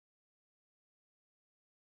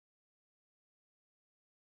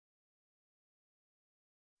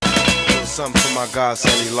something for my godson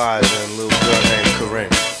Elijah and a little girl named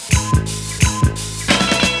Corinne.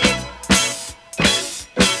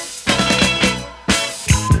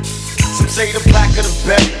 Some say the blacker the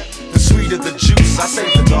better, the sweeter the juice. I say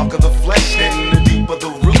the darker the flesh, then the deeper the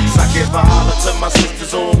roots. I give a holler to my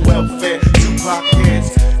sisters on welfare, Tupac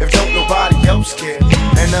kids, if don't nobody else care.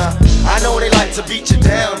 And I know they like to beat you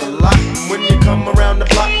down a lot. When you come around the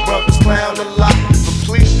block, brothers clown a lot. But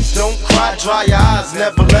please don't cry, dry your eyes,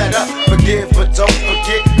 never let up. Forgive but don't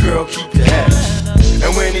forget, girl, keep your head up.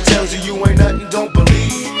 And when he tells you you ain't nothing, don't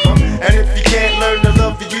believe him. And if you can't learn to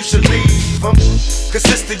love you, you should leave him. Cause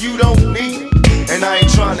sister, you don't need him. And I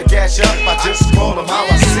ain't trying to gas you up, I just call him how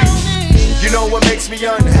I see him. You know what makes me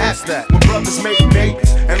unhappy? That when brothers make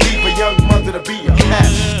babies and leave a young mother to be a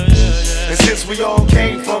cat. And since we all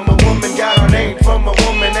came from a woman, got our name from a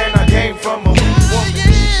woman, and I came from a woman,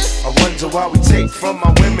 I wonder why we take from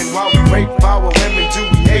our women, why we rape our women, do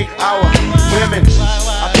we hate our women?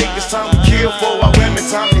 I think it's time to kill for our women,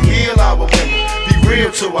 time to heal our women, be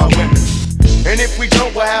real to our women. And if we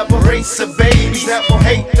don't, we'll have a race of babies that will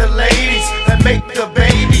hate the ladies that make the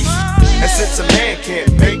babies. And since a man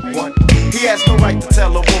can't make one, he has no right to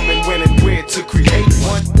tell a woman when and where to create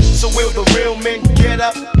one. So will the real men get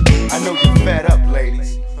up? I know you're fed up,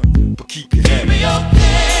 ladies, but keep your head up.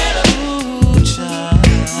 Ooh, child,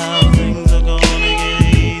 things are gonna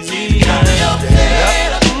get easy. Keep your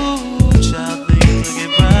head up. Ooh, child, things will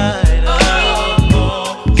get brighter.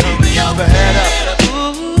 Keep your head up.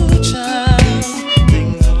 Ooh, child,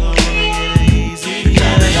 things are gonna get easy. Keep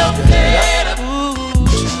your head up. Ooh,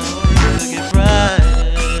 child, things will get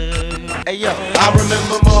brighter. Hey yo, I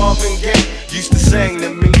remember Marvin Gaye used to sing to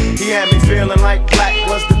me. He had me feeling like black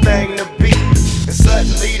was the thing to be. And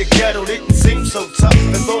suddenly the ghetto didn't seem so tough.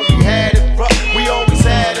 And though we had it rough, we always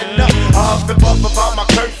had enough. I huffed and puffed about my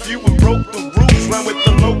curfew and broke the rules. Ran with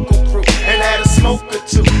the local crew and had a smoke or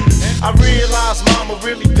two. I realized mama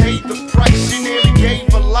really paid the price. She nearly gave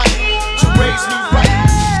her life to raise me right.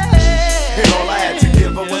 And all I had to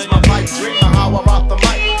give her was my pipe dream of how I rock the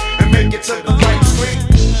mic and make it to the right screen.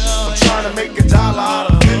 I'm trying to make $1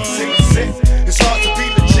 out of 15 cents. It's hard to be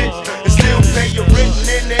legit and still pay your rent. And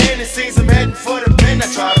in the end, it seems I'm heading for the pen. I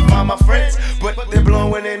try to find my friends, but they're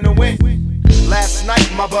blowing in the wind. Last night,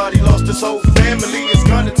 my buddy lost his whole family. It's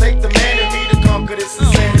gonna take the man in me to conquer this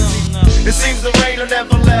insanity. It seems the rain will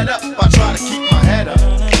never let up. I try to keep my head up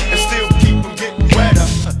and still keep from getting wetter.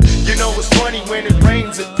 You know it's funny when it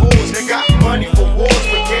rains, it pours. They got money for wars,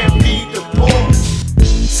 but can't feed the poor.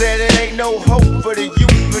 Said it ain't no hope for the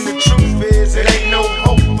youth, and the truth is it ain't no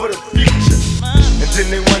hope for the future. And then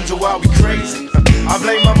they wonder why we crazy. I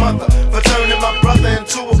blame my mother for turning my brother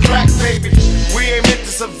into a crack baby. We ain't meant to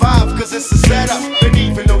survive cause it's a setup. And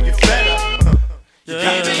even though you're fed up, you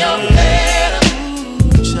got to your head up.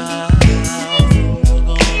 Ooh, child, things are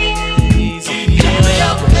gonna get easy. Keep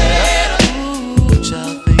your head up. Ooh,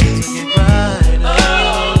 child, things will get brighter.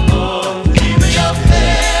 Keep your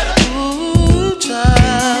head up. Ooh,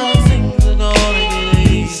 child, things are gonna get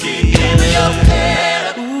easy. Keep your head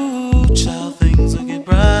up. Ooh, child, things will get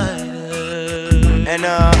brighter. And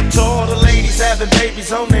to all the ladies having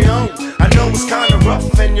babies on their own, I know it's kinda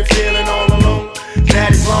rough and you're feeling all alone.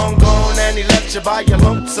 Daddy's long gone and he left you by your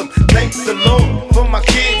lonesome. Thank the Lord for my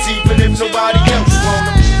kids, even if nobody else want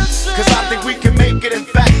them. Cause I think we can make it, in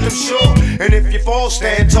fact I'm sure. And if you fall,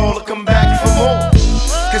 stand tall and come back for more.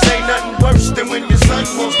 Cause ain't nothing worse than when your son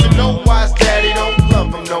wants to know why his daddy don't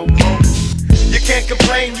love him no more. You can't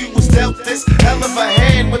complain you was dealt this hell of a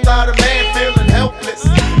hand without a man feeling helpless.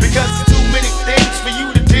 Because there's too many things for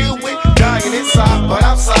you to deal with. Dying inside, but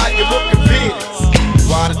outside you're looking fearless.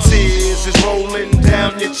 While the tears is rolling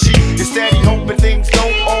down your cheek, you're steady hoping things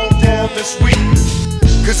don't all fall this week.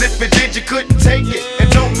 Cause if it did, you couldn't take it. And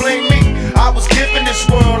don't blame me, I was given this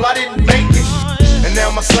world, I didn't make it. And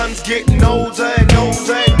now my son's getting older